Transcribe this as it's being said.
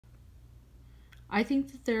I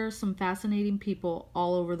think that there are some fascinating people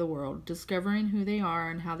all over the world, discovering who they are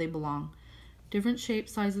and how they belong. Different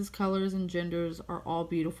shapes, sizes, colors, and genders are all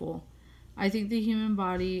beautiful. I think the human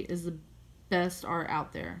body is the best art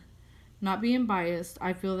out there. Not being biased,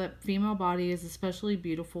 I feel that female body is especially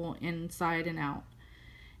beautiful inside and out.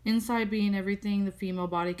 Inside being everything the female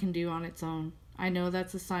body can do on its own. I know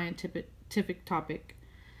that's a scientific topic.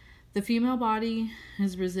 The female body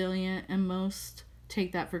is resilient and most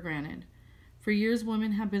take that for granted. For years,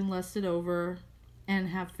 women have been lusted over and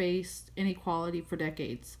have faced inequality for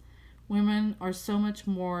decades. Women are so much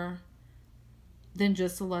more than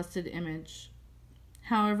just a lusted image.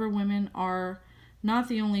 However, women are not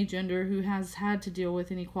the only gender who has had to deal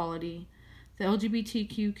with inequality. The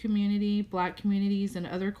LGBTQ community, black communities, and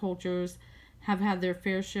other cultures have had their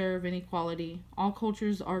fair share of inequality. All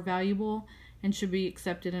cultures are valuable and should be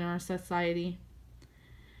accepted in our society.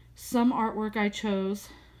 Some artwork I chose,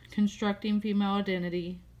 constructing female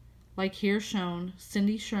identity, like here shown,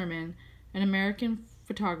 Cindy Sherman, an American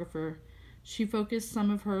photographer. She focused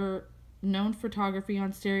some of her known photography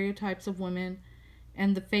on stereotypes of women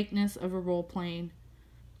and the fakeness of a role playing,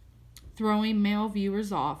 throwing male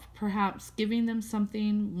viewers off, perhaps giving them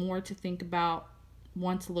something more to think about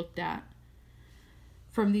once looked at.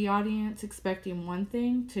 From the audience expecting one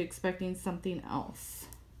thing to expecting something else.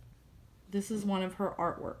 This is one of her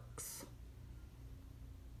artworks.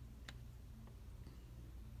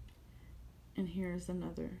 And here's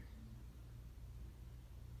another.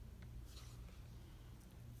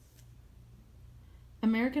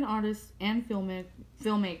 American artist and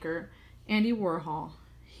filmmaker Andy Warhol.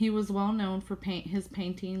 He was well known for his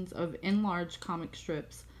paintings of enlarged comic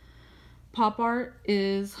strips. Pop art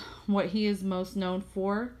is what he is most known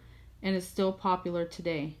for and is still popular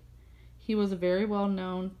today. He was a very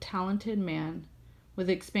well-known, talented man with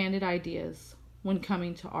expanded ideas when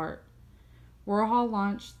coming to art. Warhol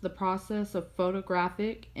launched the process of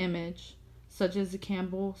photographic image, such as the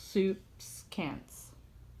Campbell Soup's cans.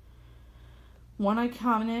 One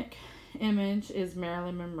iconic image is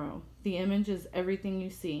Marilyn Monroe. The image is everything you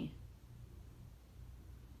see.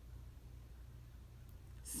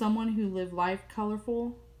 Someone who lived life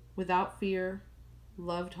colorful, without fear,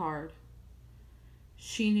 loved hard.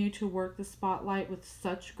 She knew to work the spotlight with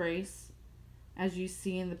such grace as you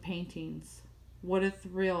see in the paintings. What a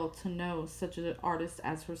thrill to know such an artist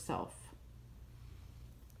as herself.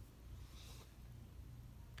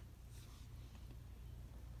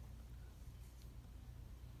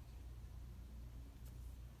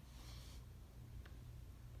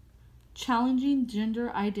 Challenging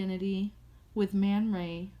Gender Identity with Man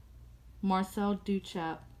Ray, Marcel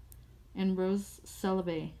Duchamp, and Rose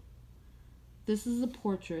Celebi. This is a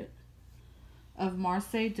portrait of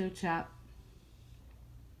Marcel Duchamp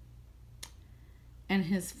and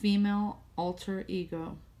his female alter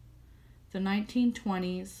ego. The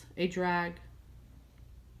 1920s, a drag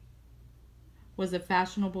was a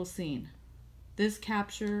fashionable scene. This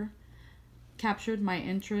captured my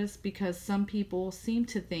interest because some people seem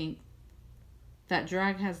to think that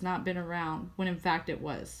drag has not been around when in fact it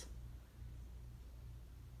was.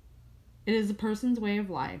 It is a person's way of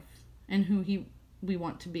life and who we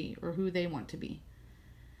want to be, or who they want to be.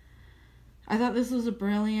 I thought this was a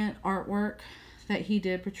brilliant artwork that he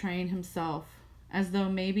did portraying himself, as though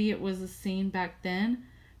maybe it was a scene back then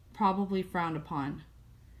probably frowned upon.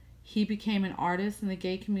 He became an artist in the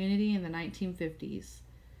gay community in the 1950s.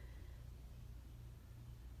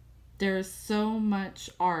 There is so much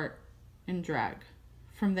art in drag,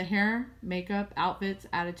 from the hair, makeup, outfits,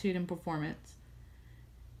 attitude, and performance.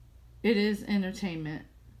 It is entertainment,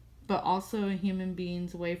 but also a human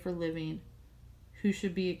being's way for living, who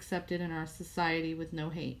should be accepted in our society with no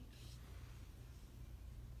hate.